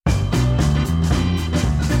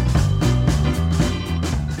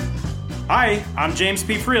Hi, I'm James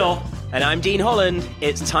P. Friel. And I'm Dean Holland.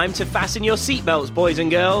 It's time to fasten your seatbelts, boys and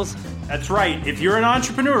girls. That's right. If you're an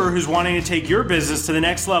entrepreneur who's wanting to take your business to the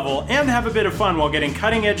next level and have a bit of fun while getting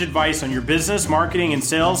cutting-edge advice on your business, marketing, and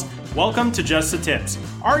sales, welcome to Just the Tips,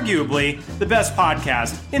 arguably the best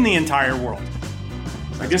podcast in the entire world.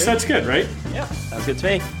 I guess that's good, right? Yeah, sounds good to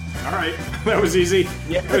me. All right. That was easy.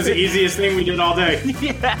 Yeah. That was the easiest thing we did all day.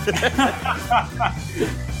 Yeah.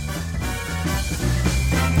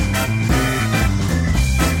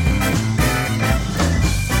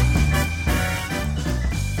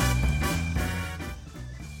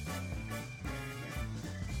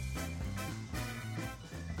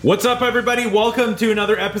 What's up, everybody? Welcome to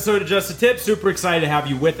another episode of Just a Tip. Super excited to have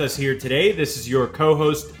you with us here today. This is your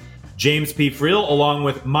co-host, James P. Friel, along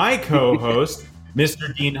with my co-host,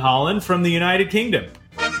 Mr. Dean Holland from the United Kingdom.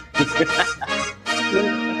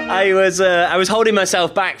 I was holding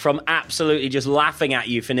myself back from absolutely just laughing at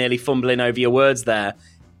you for nearly fumbling over your words there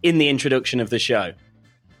in the introduction of the show.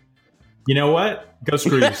 You know what? Go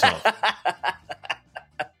screw yourself.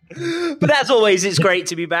 But as always, it's great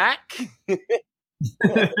to be back.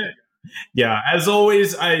 Yeah, as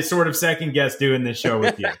always, I sort of second guess doing this show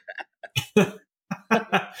with you.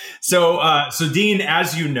 So Dean,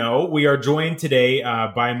 as you know, we are joined today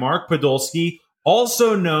by Mark Podolsky,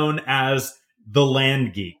 also known as the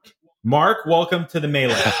Land Geek. Mark, welcome to the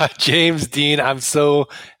Melee. James, Dean, I'm so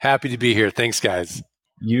happy to be here. Thanks, guys.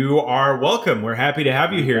 You are welcome. We're happy to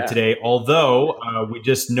have you here today. Although we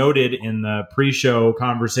just noted in the pre-show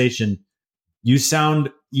conversation, you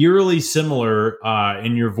sound eerily similar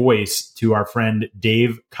in your voice to our friend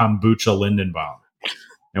Dave Kombucha Lindenbaum.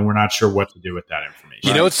 And we're not sure what to do with that information.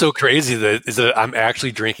 You know what's so crazy is that I'm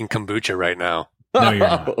actually drinking kombucha right now. No, you're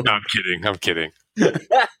not. No, I'm kidding.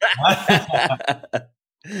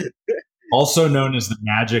 Also known as the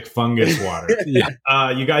magic fungus water.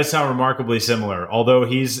 Yeah. You guys sound remarkably similar, although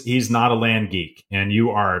he's not a land geek and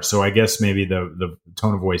you are. So I guess maybe the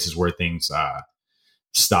tone of voice is where things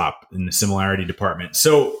stop in the similarity department.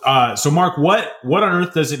 So Mark, what on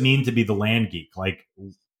earth does it mean to be the land geek? Like,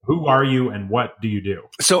 who are you and what do you do?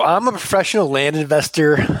 So I'm a professional land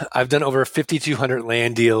investor. I've done over 5,200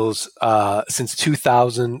 land deals since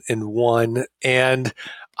 2001. And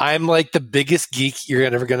I'm like the biggest geek you're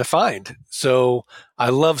ever going to find. So I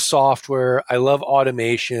love software. I love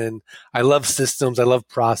automation. I love systems. I love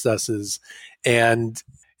processes. And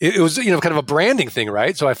it was, kind of a branding thing,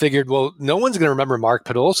 right? So I figured, well, no one's going to remember Mark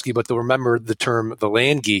Podolsky, but they'll remember the term the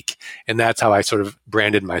land geek. And that's how I sort of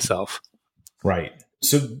branded myself. Right.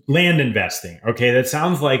 So land investing. Okay. That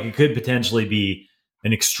sounds like it could potentially be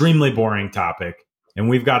an extremely boring topic. And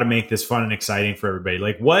we've got to make this fun and exciting for everybody.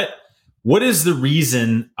 Like what is the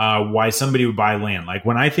reason why somebody would buy land? Like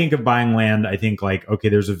when I think of buying land, I think like, okay,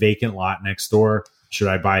 there's a vacant lot next door. Should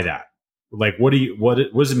I buy that? Like, what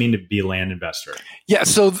does it mean to be a land investor? Yeah.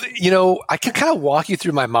 So, I can kind of walk you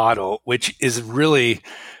through my model, which is really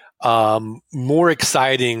more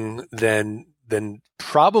exciting than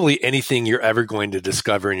probably anything you're ever going to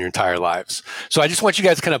discover in your entire lives. So I just want you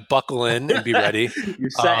guys to kind of buckle in and be ready. You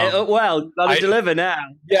set it up well. Got to deliver now.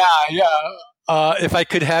 Yeah. If I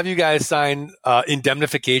could have you guys sign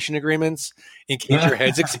indemnification agreements in case your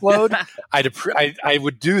heads explode, I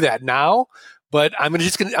would do that now. But I'm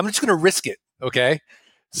just gonna risk it. Okay.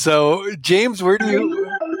 So James, where do you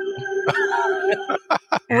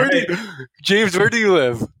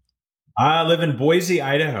live? I live in Boise,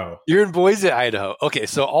 Idaho. You're in Boise, Idaho. Okay.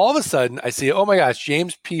 So all of a sudden I see, oh my gosh,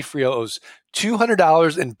 James P. Friel owes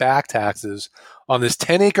 $200 in back taxes on this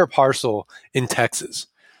 10-acre parcel in Texas.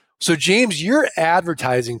 So James, you're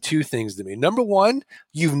advertising two things to me. Number one,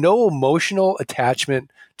 you've no emotional attachment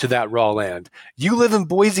to that raw land. You live in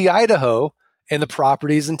Boise, Idaho, and the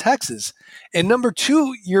properties in Texas. And number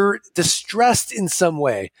two, you're distressed in some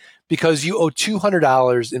way because you owe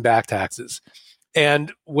 $200 in back taxes.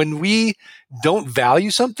 And when we don't value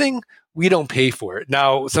something, we don't pay for it.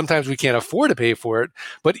 Now, sometimes we can't afford to pay for it,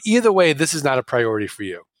 but either way, this is not a priority for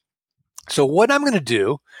you. So what I'm going to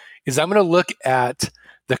do is I'm going to look at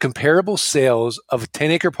the comparable sales of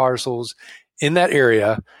 10-acre parcels in that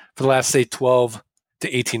area for the last, say, 12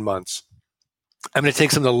 to 18 months. I'm going to take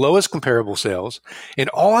some of the lowest comparable sales, and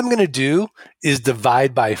all I'm going to do is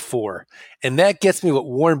divide by 4. And that gets me what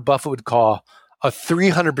Warren Buffett would call a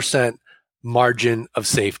 300% margin of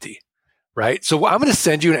safety, right? So I'm going to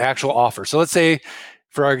send you an actual offer. So let's say,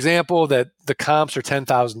 for our example, that the comps are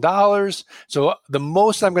 $10,000. So the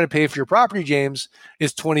most I'm going to pay for your property, James,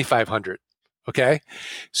 is $2,500. Okay.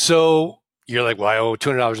 So You're like, well, I owe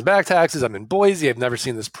 $200 in back taxes. I'm in Boise. I've never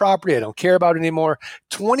seen this property. I don't care about it anymore.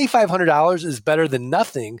 $2,500 is better than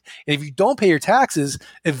nothing. And if you don't pay your taxes,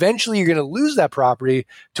 eventually you're going to lose that property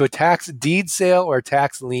to a tax deed sale or a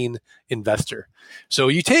tax lien investor. So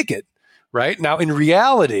you take it, right? Now, in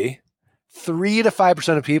reality, 3 to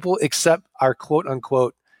 5% of people accept our quote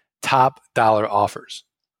unquote top dollar offers.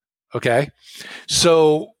 Okay.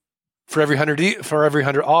 So for every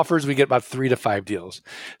 100 offers, we get about 3 to 5 deals.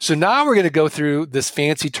 So now we're going to go through this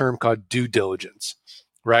fancy term called due diligence,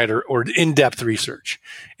 right? Or in-depth research.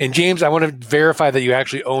 And James, I want to verify that you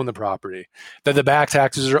actually own the property, that the back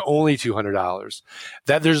taxes are only $200,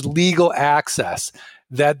 that there's legal access,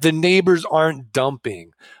 that the neighbors aren't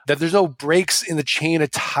dumping, that there's no breaks in the chain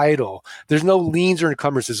of title, there's no liens or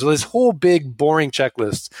encumbrances. So this whole big boring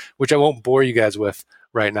checklist, which I won't bore you guys with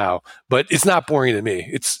right now, but it's not boring to me.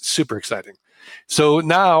 It's super exciting. So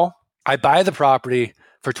now I buy the property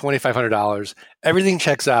for $2,500. Everything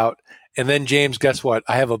checks out. And then James, guess what?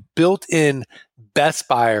 I have a built-in best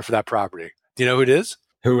buyer for that property. Do you know who it is?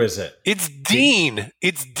 Who is it? It's Dean.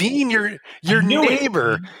 It's Dean, your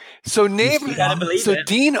neighbor. So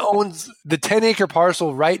Dean owns the 10-acre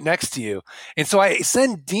parcel right next to you. And so I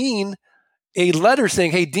send Dean a letter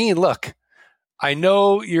saying, hey, Dean, look, I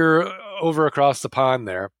know you're over across the pond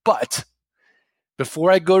there, but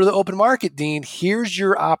before I go to the open market, Dean, here's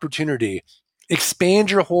your opportunity.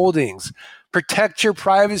 Expand your holdings, protect your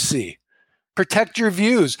privacy, protect your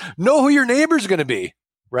views, know who your neighbor's going to be,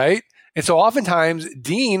 right? And so oftentimes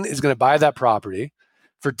Dean is going to buy that property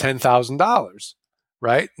for $10,000,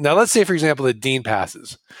 right? Now let's say, for example, that Dean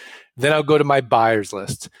passes. Then I'll go to my buyers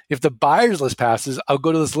list. If the buyers list passes, I'll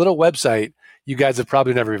go to this little website you guys have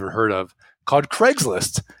probably never even heard of called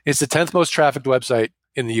Craigslist. It's the 10th most trafficked website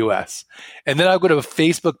in the US. And then I'll go to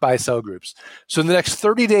Facebook buy-sell groups. So in the next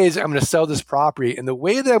 30 days, I'm going to sell this property. And the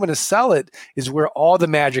way that I'm going to sell it is where all the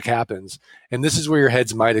magic happens. And this is where your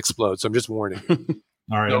heads might explode. So I'm just warning you.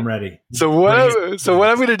 All right, I'm ready. So what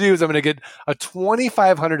I'm going to do is I'm going to get a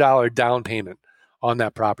 $2,500 down payment on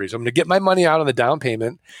that property. So I'm going to get my money out on the down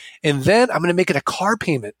payment. And then I'm going to make it a car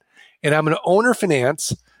payment. And I'm going to owner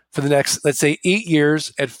finance for the next, let's say, 8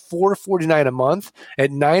 years at $449 a month at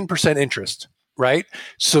 9% interest, right?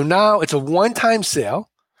 So now it's a one-time sale.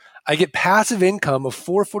 I get passive income of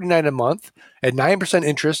 $449 a month at 9%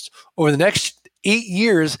 interest over the next 8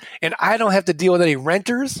 years, and I don't have to deal with any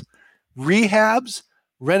renters, rehabs,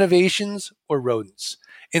 renovations, or rodents.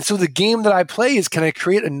 And so the game that I play is, can I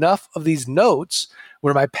create enough of these notes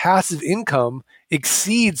where my passive income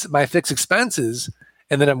exceeds my fixed expenses,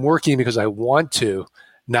 and then I'm working because I want to,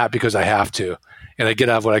 not because I have to. And I get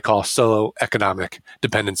out of what I call solo economic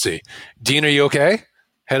dependency. Dean, are you okay?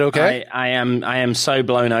 Head okay? I am so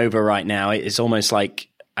blown over right now. It's almost like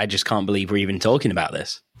I just can't believe we're even talking about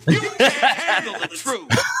this. You can't handle the truth.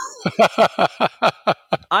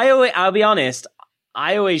 I'll be honest,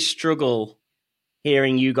 I always struggle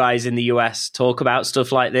hearing you guys in the US talk about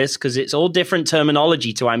stuff like this because it's all different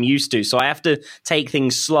terminology to what I'm used to. So I have to take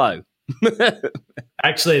things slow.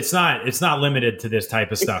 Actually, it's not limited to this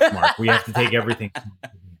type of stuff, Mark. We have to take everything.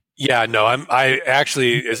 Yeah, no, I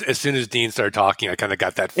actually, as soon as Dean started talking, I kind of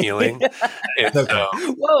got that feeling. And,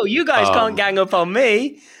 whoa, you guys can't gang up on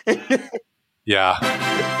me. Yeah.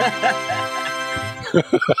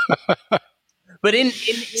 But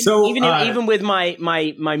even with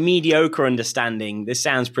my mediocre understanding, this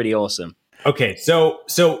sounds pretty awesome. Okay, so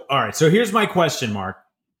all right. So here's my question, Mark.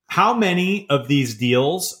 How many of these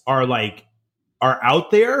deals are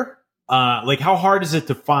out there? Like, how hard is it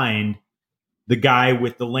to find the guy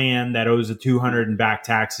with the land that owes a 200 in back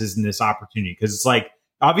taxes and this opportunity? Because it's like,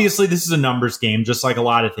 obviously this is a numbers game, just like a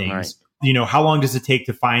lot of things. Right. You know, how long does it take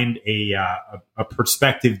to find a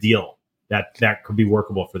prospective deal that could be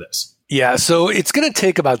workable for this? Yeah, so it's going to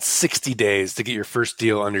take about 60 days to get your first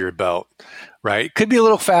deal under your belt, right? Could be a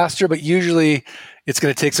little faster, but usually it's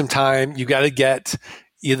going to take some time. You got to get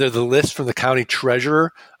either the list from the county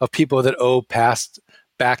treasurer of people that owe past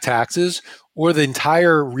back taxes or the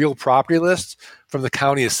entire real property list from the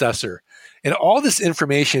county assessor. And all this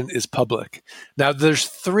information is public. Now, there's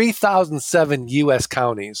 3,007 U.S.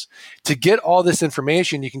 counties. To get all this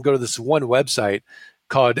information, you can go to this one website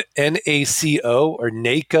called NACO or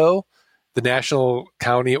NACO, the National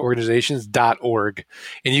County Organizations.org.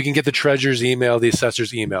 And you can get the treasurer's email, the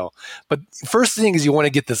assessor's email. But first thing is you want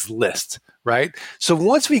to get this list, right? So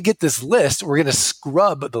once we get this list, we're going to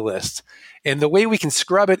scrub the list. And the way we can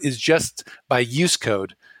scrub it is just by use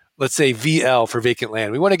code. Let's say VL for vacant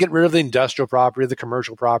land. We want to get rid of the industrial property, the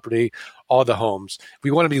commercial property, all the homes.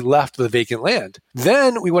 We want to be left with vacant land.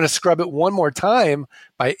 Then we want to scrub it one more time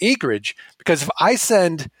by acreage, because if I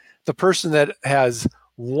send the person that has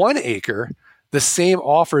 1 acre the same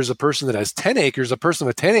offer as a person that has 10 acres. A person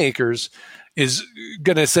with 10 acres is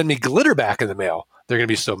going to send me glitter back in the mail. They're going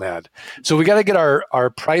to be so mad. So we got to get our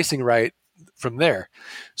pricing right from there.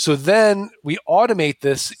 So then we automate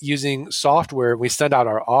this using software. We send out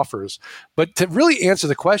our offers. But to really answer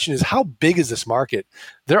the question is, how big is this market?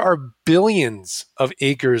 There are billions of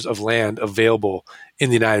acres of land available in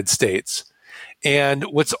the United States. And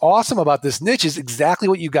what's awesome about this niche is exactly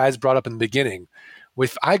what you guys brought up in the beginning.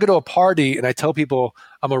 If I go to a party and I tell people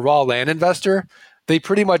I'm a raw land investor, they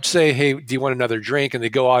pretty much say, hey, do you want another drink? And they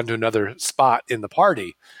go on to another spot in the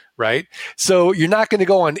party, right? So you're not going to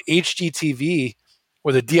go on HGTV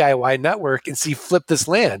or the DIY network and see Flip This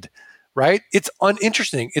Land, right? It's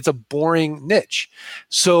uninteresting. It's a boring niche.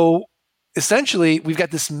 So essentially, we've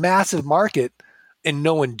got this massive market and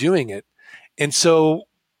no one doing it. And so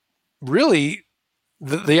really,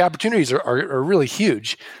 the opportunities are really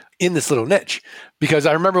huge in this little niche. Because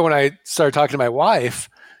I remember when I started talking to my wife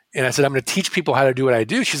and I said, I'm going to teach people how to do what I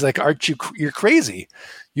do. She's like, you're crazy.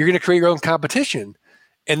 You're going to create your own competition.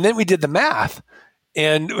 And then we did the math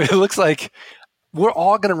and it looks like we're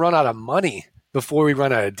all going to run out of money before we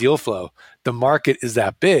run out of deal flow. The market is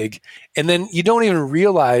that big. And then you don't even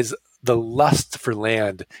realize the lust for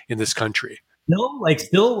land in this country.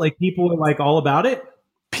 Still, people are like all about it.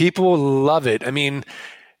 People love it. I mean,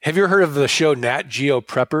 have you ever heard of the show Nat Geo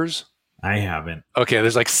Preppers? I haven't. Okay,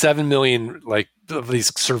 there's like 7 million of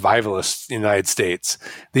these survivalists in the United States.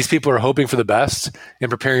 These people are hoping for the best and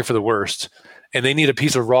preparing for the worst, and they need a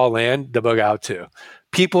piece of raw land to bug out to.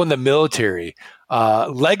 People in the military,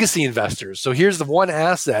 legacy investors. So here's the one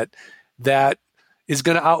asset that is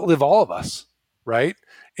going to outlive all of us, right?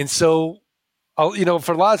 And so,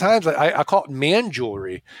 for a lot of times, I call it man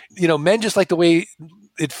jewelry. Men just like the way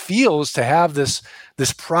it feels to have this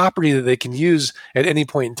property that they can use at any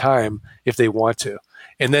point in time if they want to,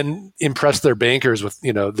 and then impress their bankers with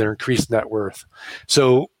their increased net worth.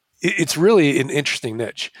 So it's really an interesting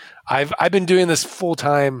niche. I've been doing this full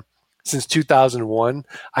time since 2001.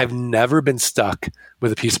 I've never been stuck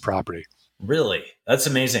with a piece of property. Really? That's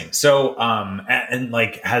amazing. So,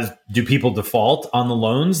 do people default on the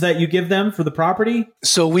loans that you give them for the property?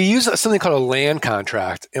 So we use something called a land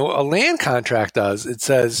contract. And what a land contract does, it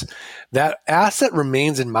says that asset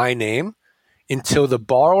remains in my name until the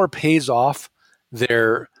borrower pays off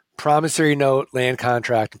their promissory note, land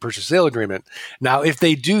contract, and purchase sale agreement. Now, if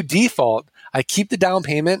they do default, I keep the down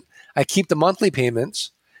payment, I keep the monthly payments,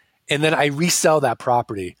 and then I resell that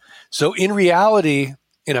property. So in reality,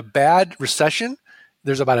 in a bad recession,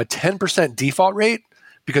 there's about a 10% default rate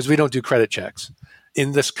because we don't do credit checks.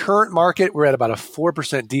 In this current market, we're at about a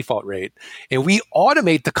 4% default rate. And we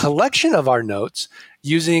automate the collection of our notes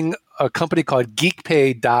using a company called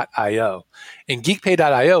GeekPay.io. And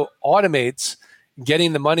GeekPay.io automates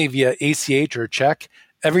getting the money via ACH or check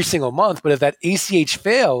every single month. But if that ACH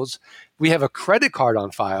fails, we have a credit card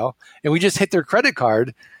on file, and we just hit their credit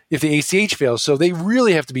card if the ACH fails. So they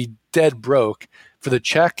really have to be dead broke for the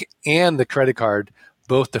check and the credit card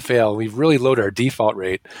both to fail. We've really lowered our default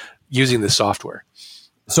rate using this software.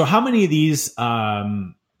 So how many of these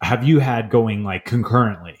have you had going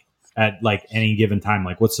concurrently at any given time?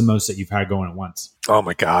 What's the most that you've had going at once? Oh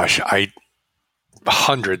my gosh,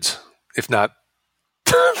 hundreds, if not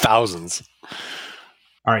thousands.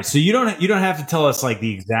 All right, so you don't have to tell us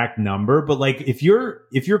the exact number, but if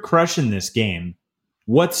you're crushing this game,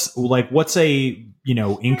 what's a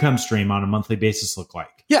income stream on a monthly basis look like?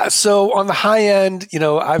 Yeah, so on the high end,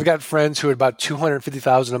 I've got friends who are about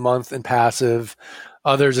 $250,000 a month in passive,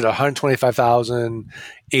 others at $125,000,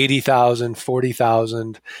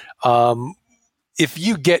 $80,000, $40,000. If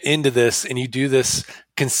you get into this and you do this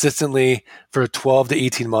consistently for 12 to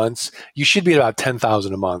 18 months, you should be at about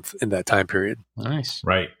 $10,000 a month in that time period. Nice.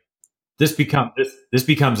 Right. This becomes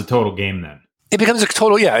a total game then. It becomes a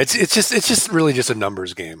total, yeah. It's just really just a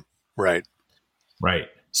numbers game, right? Right.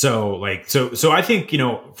 So I think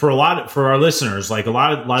for our listeners, a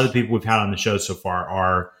lot of the people we've had on the show so far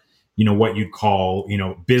are what you'd call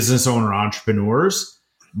business owner entrepreneurs.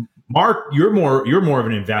 Mark, you're more of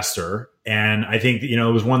an investor, and I think it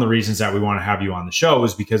was one of the reasons that we want to have you on the show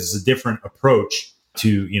is because it's a different approach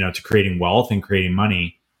to creating wealth and creating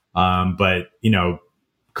money. But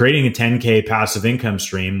creating a 10K passive income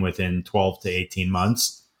stream within 12 to 18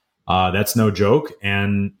 months, that's no joke.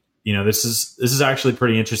 And, this is actually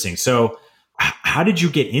pretty interesting. So how did you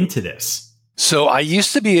get into this? So I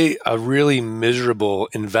used to be a really miserable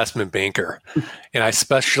investment banker, and I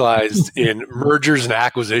specialized in mergers and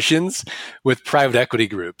acquisitions with private equity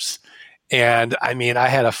groups. And I mean, I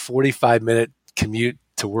had a 45-minute commute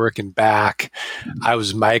to work and back. I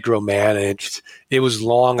was micromanaged. It was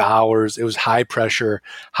long hours. It was high pressure,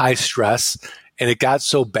 high stress. And it got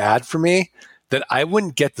so bad for me that I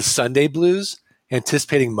wouldn't get the Sunday blues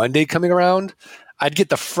anticipating Monday coming around. I'd get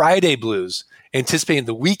the Friday blues anticipating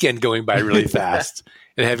the weekend going by really fast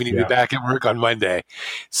and having to be back at work on Monday.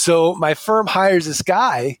 So my firm hires this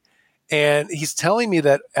guy, and he's telling me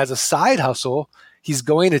that as a side hustle, he's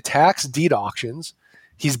going to tax deed auctions.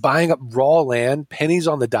 He's buying up raw land, pennies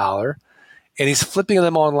on the dollar, and he's flipping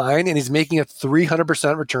them online, and he's making a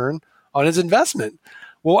 300% return on his investment.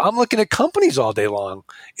 Well, I'm looking at companies all day long,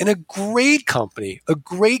 and a great company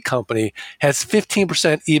has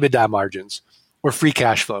 15% EBITDA margins or free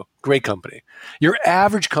cash flow. Great company. Your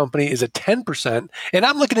average company is at 10%, and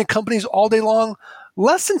I'm looking at companies all day long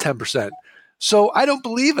less than 10%. So I don't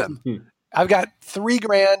believe him. I've got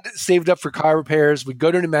 $3,000 saved up for car repairs. We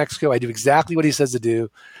go to New Mexico. I do exactly what he says to do.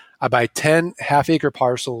 I buy 10 half-acre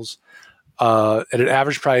parcels at an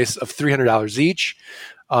average price of $300 each.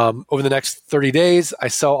 Over the next 30 days, I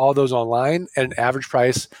sell all those online at an average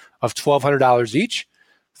price of $1,200 each,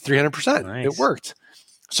 300%. Nice. It worked.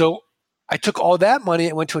 So I took all that money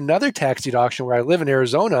and went to another tax deed auction where I live in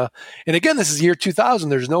Arizona. And again, this is year 2000.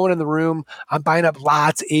 There's no one in the room. I'm buying up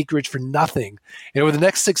lots of acreage for nothing. And over the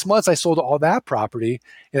next 6 months, I sold all that property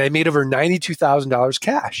and I made over $92,000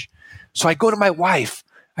 cash. So I go to my wife.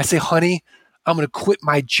 I say, honey, I'm going to quit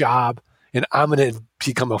my job and I'm going to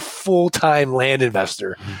become a full-time land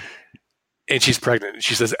investor. And she's pregnant.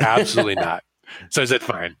 She says, absolutely not. So I said,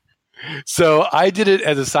 fine. So I did it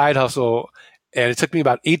as a side hustle. And it took me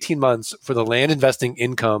about 18 months for the land investing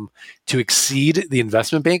income to exceed the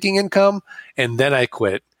investment banking income. And then I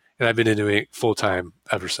quit, and I've been doing it full time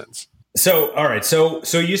ever since. So, all right. So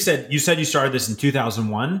you said you started this in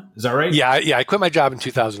 2001. Is that right? Yeah. I quit my job in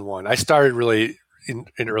 2001. I started really in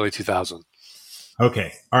early 2000.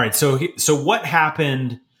 Okay. All right. So what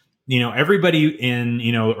happened? Everybody in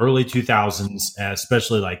early 2000s,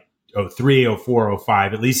 especially like 03, 04,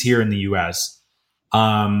 05, at least here in the U.S.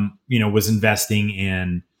 Was investing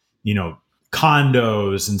in,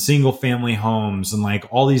 condos and single family homes and like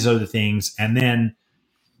all these other things. And then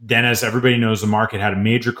as everybody knows, the market had a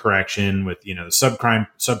major correction with, the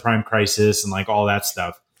subprime crisis and like all that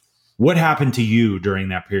stuff. What happened to you during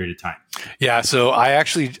that period of time? Yeah. So I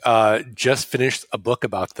actually, just finished a book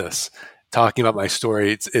about this, talking about my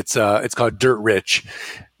story. It's called Dirt Rich.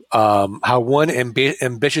 How one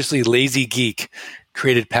ambitiously lazy geek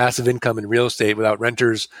created passive income in real estate without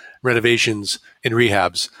renters, renovations, and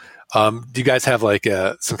rehabs. Do you guys have like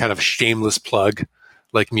some kind of shameless plug,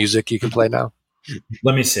 like music you can play now?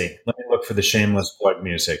 Let me see. Let me look for the shameless plug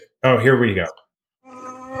music. Oh, here we go.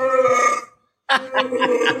 That's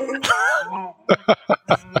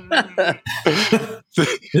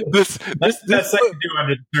like you do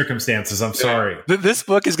under the circumstances. I'm sorry. This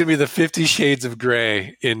book is going to be the 50 Shades of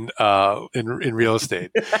Grey in real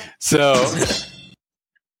estate. So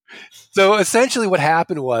essentially what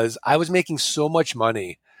happened was I was making so much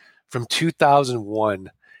money from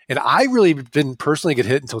 2001, and I really didn't personally get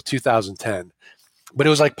hit until 2010, but it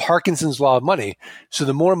was like Parkinson's law of money. So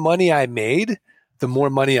the more money I made, the more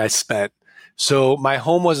money I spent. So my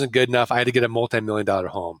home wasn't good enough. I had to get a multi-million-dollar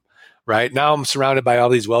home, right? Now I'm surrounded by all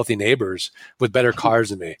these wealthy neighbors with better cars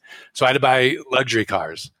than me. So I had to buy luxury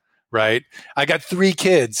cars, right? I got 3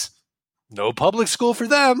 kids, no public school for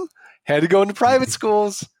them, had to go into private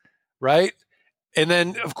schools. Right. And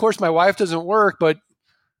then, of course, my wife doesn't work, but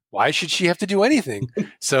why should she have to do anything?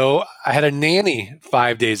 So I had a nanny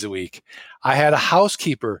 5 days a week. I had a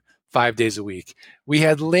housekeeper 5 days a week. We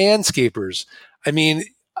had landscapers. I mean,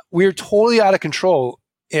 we were totally out of control.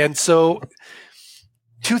 And so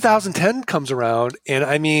 2010 comes around, and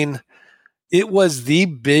I mean, it was the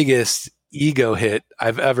biggest ego hit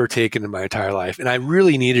I've ever taken in my entire life. And I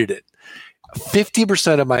really needed it.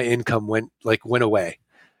 50% of my income went away.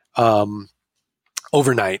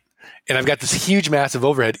 Overnight. And I've got this huge, massive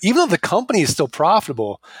overhead. Even though the company is still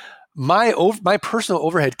profitable, my personal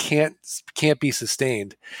overhead can't be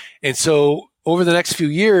sustained. And so over the next few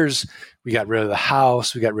years, we got rid of the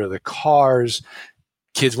house, we got rid of the cars,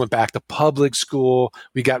 kids went back to public school,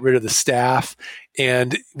 we got rid of the staff,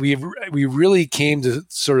 and we really came to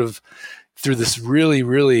sort of through this really,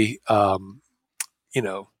 really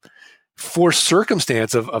forced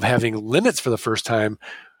circumstance of having limits for the first time.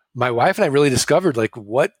 My wife and I really discovered like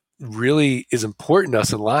what really is important to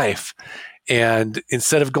us in life. And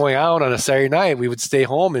instead of going out on a Saturday night, we would stay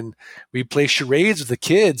home and we'd play charades with the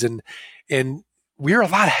kids, and we were a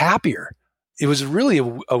lot happier. It was really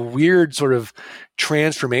a weird sort of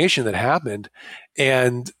transformation that happened.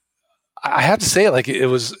 And I have to say, like, it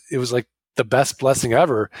was like the best blessing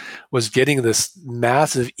ever was getting this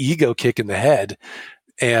massive ego kick in the head.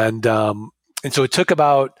 And so it took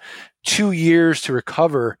about 2 years to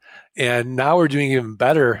recover. And now we're doing even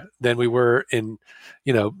better than we were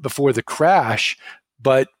before the crash.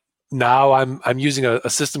 But now I'm using a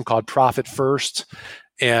system called Profit First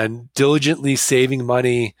and diligently saving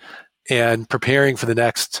money and preparing for the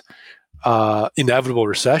next inevitable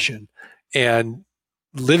recession and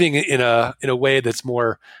living in a way that's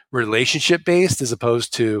more relationship based as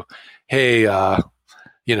opposed to, hey,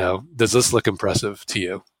 does this look impressive to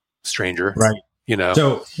you, stranger? Right.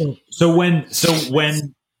 So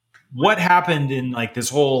when what happened in like this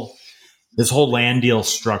whole land deal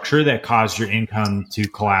structure that caused your income to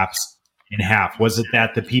collapse in half? Was it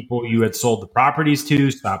that the people you had sold the properties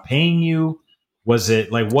to stopped paying you? Was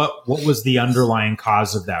it like what was the underlying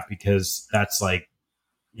cause of that? Because that's like,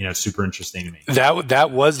 super interesting to me.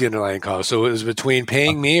 That was the underlying cause. So it was between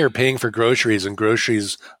paying me or paying for groceries, and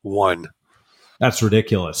groceries won. That's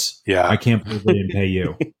ridiculous. Yeah. I can't believe they didn't pay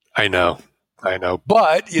you. I know.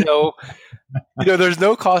 But, there's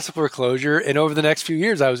no cost of foreclosure. And over the next few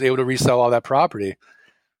years, I was able to resell all that property.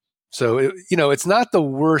 So, it's not the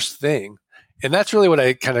worst thing. And that's really what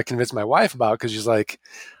I kind of convinced my wife about, because she's like,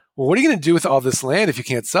 well, what are you going to do with all this land if you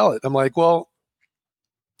can't sell it? I'm like, well,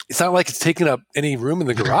 it's not like it's taking up any room in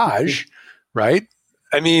the garage, right?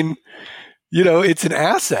 I mean, it's an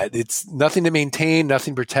asset. It's nothing to maintain,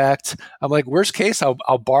 nothing to protect. I'm like, worst case,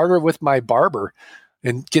 I'll barter with my barber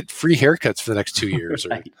and get free haircuts for the next 2 years,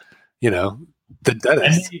 or the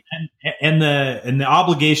dentist. And the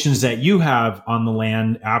obligations that you have on the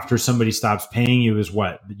land after somebody stops paying you is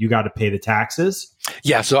what? You got to pay the taxes?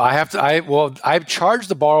 Yeah, so I've charged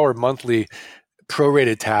the borrower monthly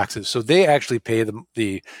prorated taxes. So they actually pay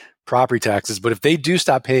the property taxes, but if they do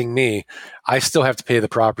stop paying me, I still have to pay the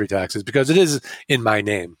property taxes because it is in my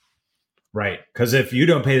name. Right. Because if you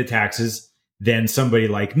don't pay the taxes, then somebody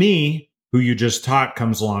like me, who you just taught,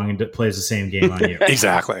 comes along and plays the same game on you.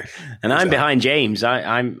 Exactly. And I'm behind James.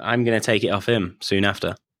 I'm going to take it off him soon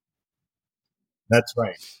after. That's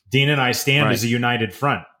right. Dean and I stand as a united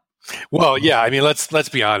front. Well, yeah. I mean, let's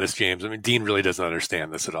be honest, James. I mean, Dean really doesn't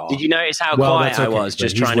understand this at all. Did you notice how quiet I was,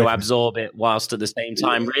 just trying to absorb it, whilst at the same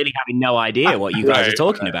time really having no idea what you guys are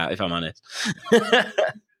talking about? If I'm honest.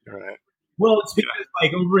 Right. Well, it's because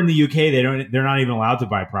like over in the UK, they're not even allowed to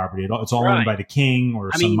buy property. It's all owned by the king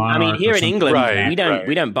or some monarch. I mean, here in England,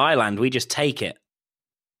 we don't buy land; we just take it.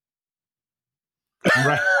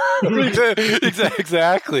 Right.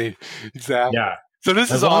 Exactly. Yeah. So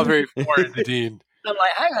this is all very foreign to Dean. I'm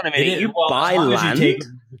like, hang on a minute, you buy land?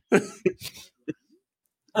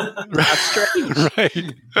 That's strange.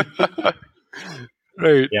 Right.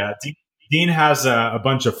 Right. Yeah. Dean has a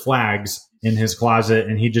bunch of flags in his closet,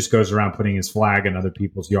 and he just goes around putting his flag in other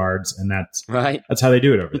people's yards, and that's how they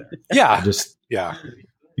do it over there. Yeah.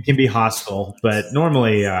 It can be hostile, but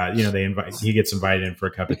normally, he gets invited in for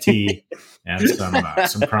a cup of tea and some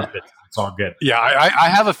crumpets. It's all good. Yeah. I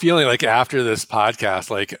have a feeling like after this podcast,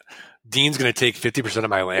 like Dean's going to take 50% of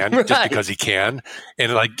my land just because he can,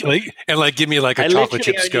 and give me like a chocolate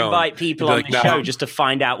chip scone. I invite people on the show just to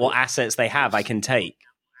find out what assets they have I can take.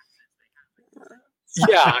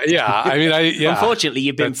 Yeah. I mean, Unfortunately,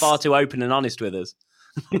 you've been far too open and honest with us.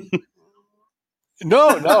 No,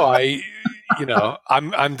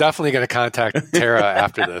 I'm definitely going to contact Tara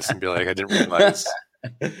after this and be like, I didn't realize.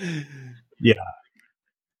 Yeah.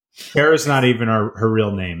 Tara's not even her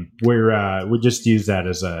real name. We just use that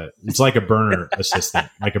as it's like a burner assistant,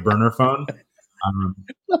 like a burner phone.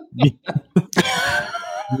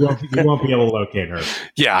 You won't be able to locate her.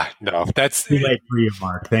 Yeah, no, that's too late for you,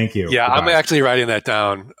 Mark. Thank you. Yeah, goodbye. I'm actually writing that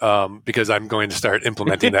down because I'm going to start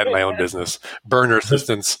implementing that in my own business. Burner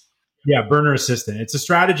assistance. Yeah, burner assistant. It's a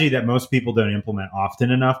strategy that most people don't implement often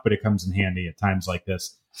enough, but it comes in handy at times like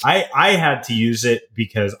this. I had to use it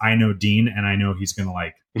because I know Dean, and I know he's going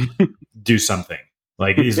to do something.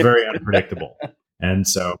 Like he's very unpredictable, and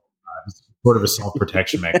so it's sort of a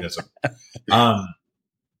self-protection mechanism.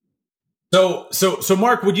 So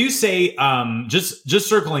Mark, would you say just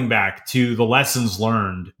circling back to the lessons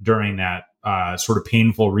learned during that sort of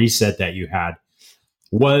painful reset that you had,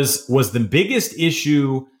 was the biggest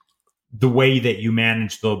issue the way that you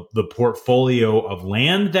managed the portfolio of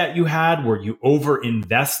land that you had? Were you over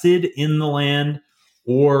invested in the land,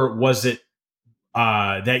 or was it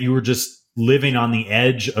that you were just living on the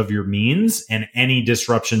edge of your means, and any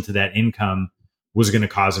disruption to that income was going to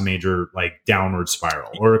cause a major downward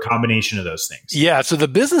spiral, or a combination of those things? Yeah. So the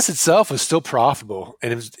business itself was still profitable,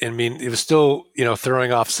 and it was still,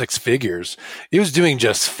 throwing off six figures. It was doing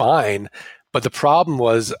just fine. But the problem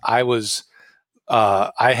was I was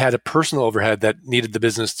I had a personal overhead that needed the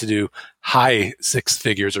business to do high 6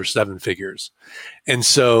 figures or 7 figures. And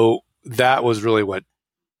so that was really what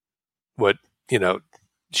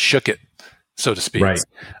shook it, so to speak, Right.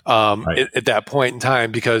 At that point in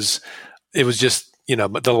time, because it was just,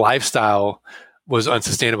 the lifestyle was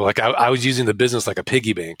unsustainable. Like I was using the business like a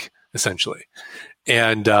piggy bank, essentially.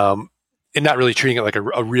 And not really treating it like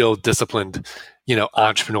a real disciplined,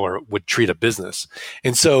 entrepreneur would treat a business.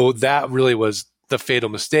 And so that really was the fatal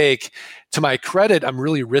mistake. To my credit, I'm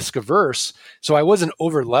really risk averse. So I wasn't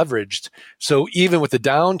over leveraged. So even with the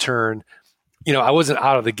downturn, I wasn't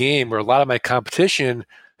out of the game, where a lot of my competition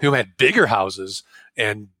who had bigger houses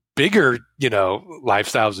and bigger,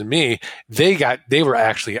 lifestyles than me, they were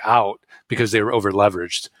actually out because they were over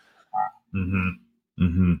leveraged. Mm-hmm.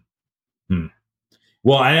 Mm-hmm. Hmm.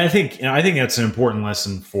 Well, I think that's an important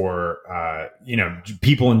lesson for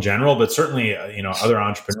people in general, but certainly other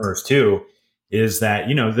entrepreneurs too. Is that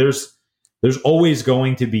there's always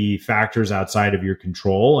going to be factors outside of your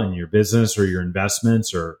control in your business or your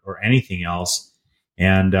investments or anything else,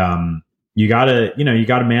 and you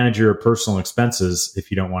gotta manage your personal expenses if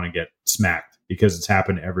you don't want to get smacked, because it's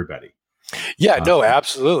happened to everybody. Yeah, no,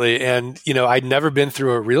 absolutely. And, I'd never been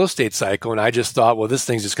through a real estate cycle, and I just thought, well, this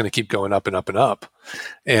thing's just going to keep going up and up and up.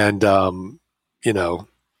 And,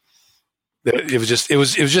 it was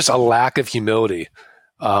just a lack of humility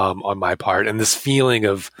on my part, and this feeling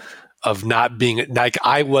of not being like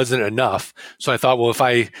I wasn't enough. So I thought, well, if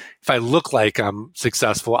I look like I'm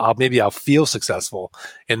successful, I'll feel successful.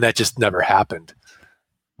 And that just never happened.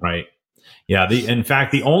 Right. Yeah. In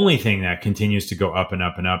fact, the only thing that continues to go up and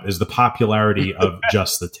up and up is the popularity of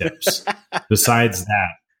Just the Tips. Besides that,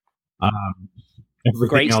 everything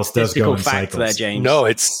Great else does go in fact cycles. there, James. No,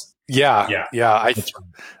 it's yeah.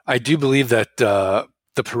 I do believe that the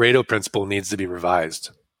Pareto principle needs to be revised.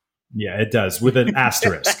 Yeah, it does, with an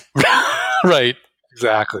asterisk. Right.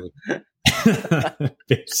 Exactly.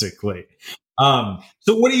 Basically.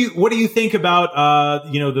 So what do you think about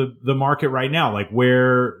the market right now? Like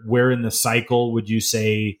where in the cycle would you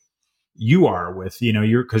say you are with,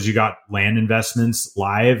 because you got land investments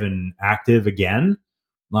live and active again?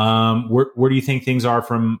 Where do you think things are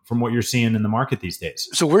from what you're seeing in the market these days?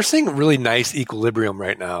 So we're seeing a really nice equilibrium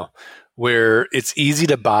right now, where it's easy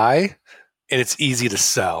to buy and it's easy to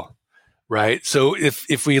sell. Right. So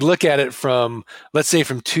if we look at it from, let's say,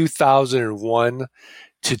 from 2001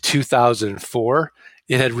 to 2004,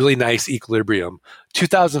 it had really nice equilibrium.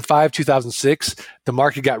 2005, 2006, the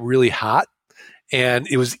market got really hot and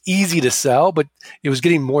it was easy to sell, but it was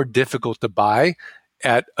getting more difficult to buy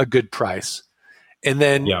at a good price. And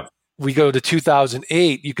then we go to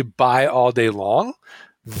 2008, you could buy all day long.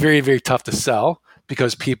 Very, very tough to sell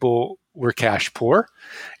because people were cash poor.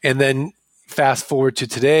 And then fast forward to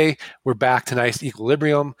today, we're back to nice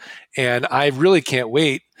equilibrium. And I really can't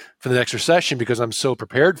wait for the next recession because I'm so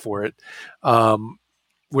prepared for it,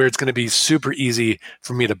 where it's going to be super easy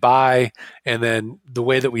for me to buy. And then the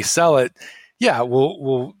way that we sell it,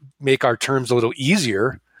 we'll make our terms a little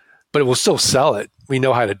easier, but we'll still sell it. We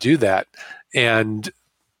know how to do that. And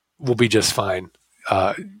we'll be just fine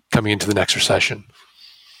coming into the next recession.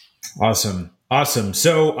 Awesome.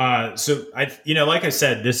 So I, like I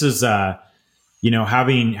said, this is,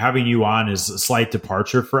 having you on is a slight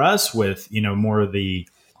departure for us with, more of the,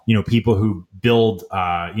 people who build,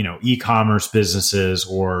 e-commerce businesses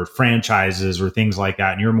or franchises or things like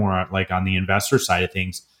that. And you're more like on the investor side of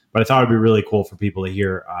things, but I thought it'd be really cool for people to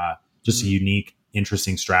hear, just a unique,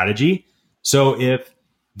 interesting strategy. So if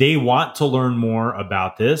they want to learn more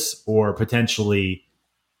about this or potentially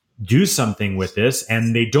do something with this,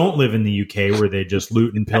 and they don't live in the UK where they just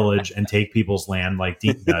loot and pillage and take people's land like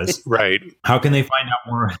Dean does. Right. How can they find out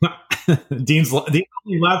more? Dean's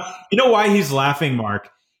you know why he's laughing, Mark?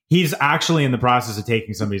 He's actually in the process of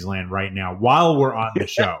taking somebody's land right now while we're on the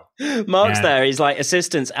show. Mark's there. He's like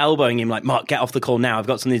assistants elbowing him like, Mark, get off the call now. I've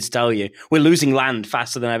got something to tell you. We're losing land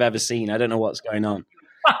faster than I've ever seen. I don't know what's going on.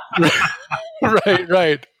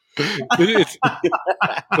 Right.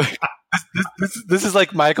 This is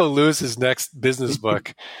like Michael Lewis's next business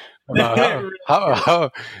book.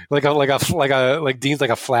 How like Dean's like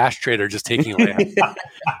a flash trader just taking land.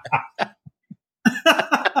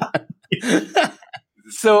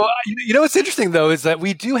 So what's interesting though is that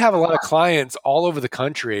we do have a lot of clients all over the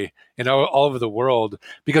country and all over the world,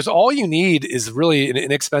 because all you need is really an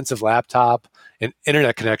inexpensive laptop, an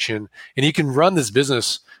internet connection, and you can run this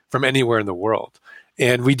business from anywhere in the world.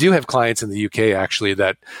 And we do have clients in the UK actually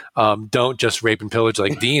that don't just rape and pillage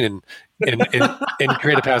like Dean and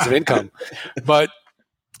create a passive income. But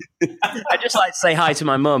I just like to say hi to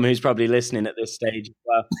my mum, who's probably listening at this stage as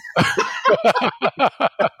well.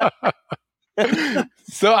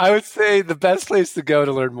 So I would say the best place to go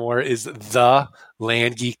to learn more is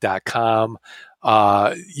thelandgeek.com.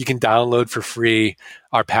 You can download for free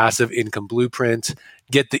our passive income blueprint,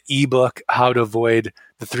 get the ebook, How to Avoid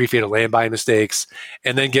the 3 Fatal Land Buying Mistakes,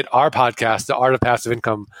 and then get our podcast, the Art of Passive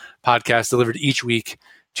Income podcast, delivered each week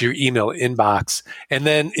to your email inbox. And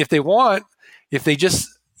then if they just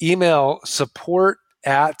email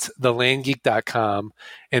support@thelandgeek.com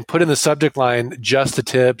and put in the subject line Just the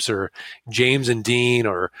Tips or James and Dean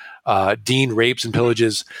or Dean Rapes and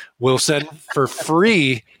Pillages, we'll send for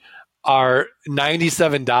free our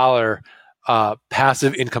 $97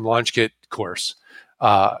 passive income launch kit course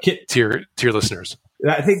to your listeners.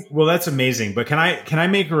 I think, well, that's amazing. But can I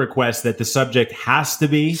make a request that the subject has to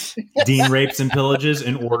be Dean Rapes and Pillages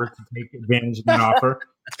in order to take advantage of an offer?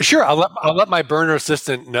 Sure, I'll let my burner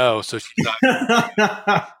assistant know. So she's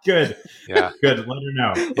not good. Yeah, good. Let her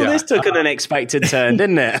know. Well, this took an unexpected turn,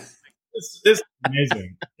 didn't it? This is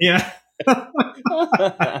amazing. Yeah.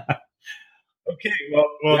 Okay.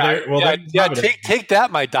 Take that,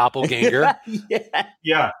 my doppelganger.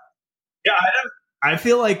 Yeah. I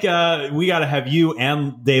feel like we got to have you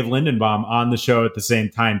and Dave Lindenbaum on the show at the same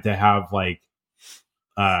time to have like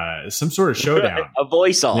some sort of showdown. A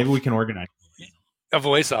voice off. Maybe we can organize a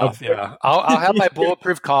voice off. Yeah, I'll have my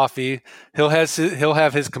bulletproof coffee. He'll have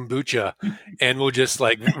his kombucha, and we'll just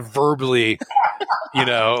like verbally,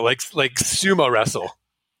 like sumo wrestle.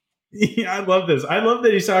 Yeah, I love this. I love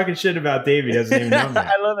that he's talking shit about Dave. He doesn't even know me.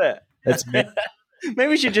 I love it. That's me. Maybe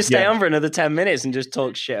we should just stay on for another 10 minutes and just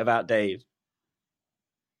talk shit about Dave.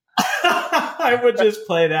 I would just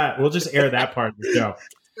play that. We'll just air that part of the show.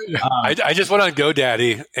 I just went on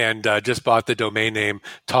GoDaddy and just bought the domain name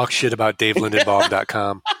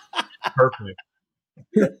talkshitaboutdavelindenbaum.com. Perfect.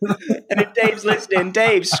 And if Dave's listening,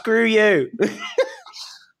 Dave, screw you. Yeah,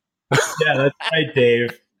 that's right,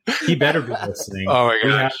 Dave. He better be listening. Oh my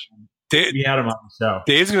gosh. We had him on the show.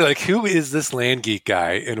 Dave's going to be like, who is this Land Geek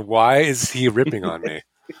guy and why is he ripping on me?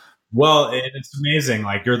 Well, it's amazing.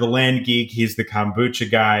 Like, you're the Land Geek. He's the kombucha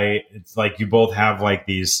guy. It's like you both have like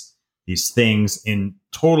these things in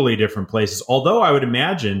totally different places. Although I would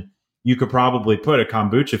imagine you could probably put a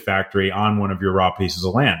kombucha factory on one of your raw pieces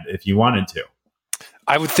of land if you wanted to.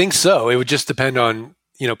 I would think so. It would just depend on,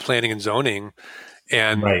 planning and zoning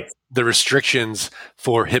and the restrictions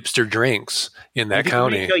for hipster drinks in that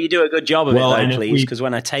county. Make sure you do a good job of it, though, please, because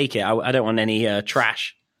when I take it, I don't want any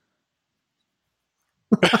trash.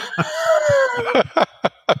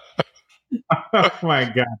 Oh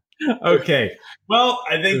my God. Okay. Well,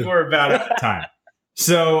 I think we're about out of time.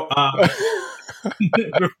 So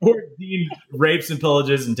before Dean rapes and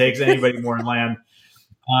pillages and takes anybody more land,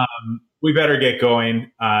 we better get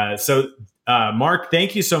going. So Mark,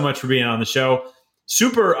 thank you so much for being on the show.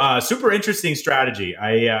 Super interesting strategy.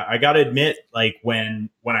 I got to admit, like when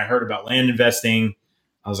I heard about land investing,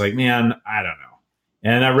 I was like, man, I don't know.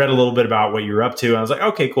 And I read a little bit about what you're up to. And I was like,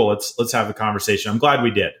 okay, cool. Let's have a conversation. I'm glad we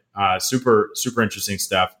did. Super interesting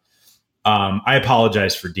stuff. I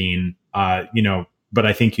apologize for Dean, but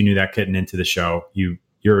I think you knew that getting into the show.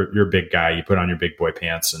 You're a big guy. You put on your big boy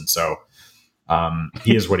pants. And so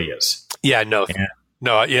he is what he is. Yeah, no.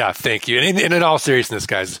 Yeah, thank you. And in all seriousness,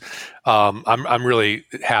 guys, I'm really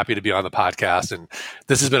happy to be on the podcast. And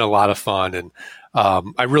this has been a lot of fun. And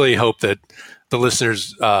I really hope that the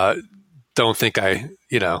listeners don't think I,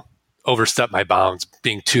 overstep my bounds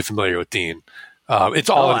being too familiar with Dean. It's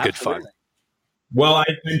all in good fun. Well,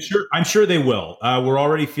 I'm sure they will. We're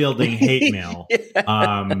already fielding hate mail.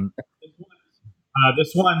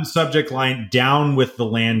 This one subject line, down with the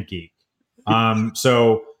Land Geek.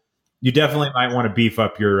 So you definitely might want to beef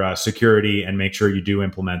up your security and make sure you do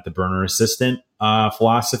implement the burner assistant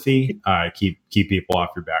philosophy. Keep people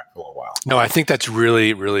off your back for a little while. No, I think that's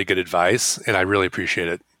really, really good advice, and I really appreciate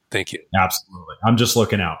it. Thank you. Absolutely. I'm just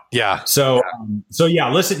looking out. Yeah. So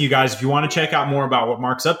listen, you guys, if you want to check out more about what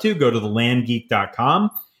Mark's up to, go to thelandgeek.com.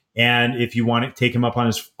 And if you want to take him up on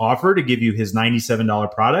his offer to give you his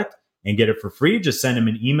 $97 product and get it for free, just send him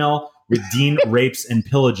an email with Dean Rapes and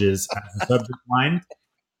Pillages as the subject line.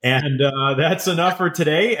 And that's enough for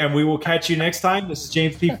today. And we will catch you next time. This is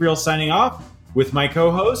James P. Friel signing off with my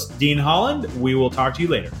co-host, Dean Holland. We will talk to you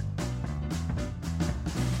later.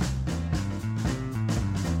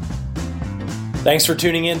 Thanks for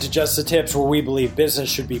tuning in to Just the Tips, where we believe business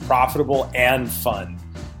should be profitable and fun.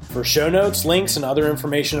 For show notes, links, and other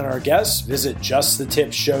information on our guests, visit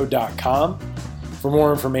justthetipshow.com. For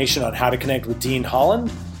more information on how to connect with Dean Holland,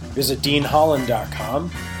 visit deanholland.com.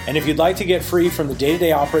 And if you'd like to get free from the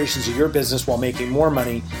day-to-day operations of your business while making more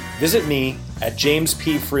money, visit me at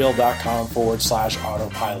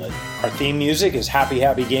jamespfriel.com/autopilot. Our theme music is Happy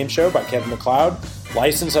Happy Game Show by Kevin MacLeod,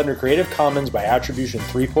 licensed under Creative Commons by Attribution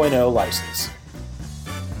 3.0 license.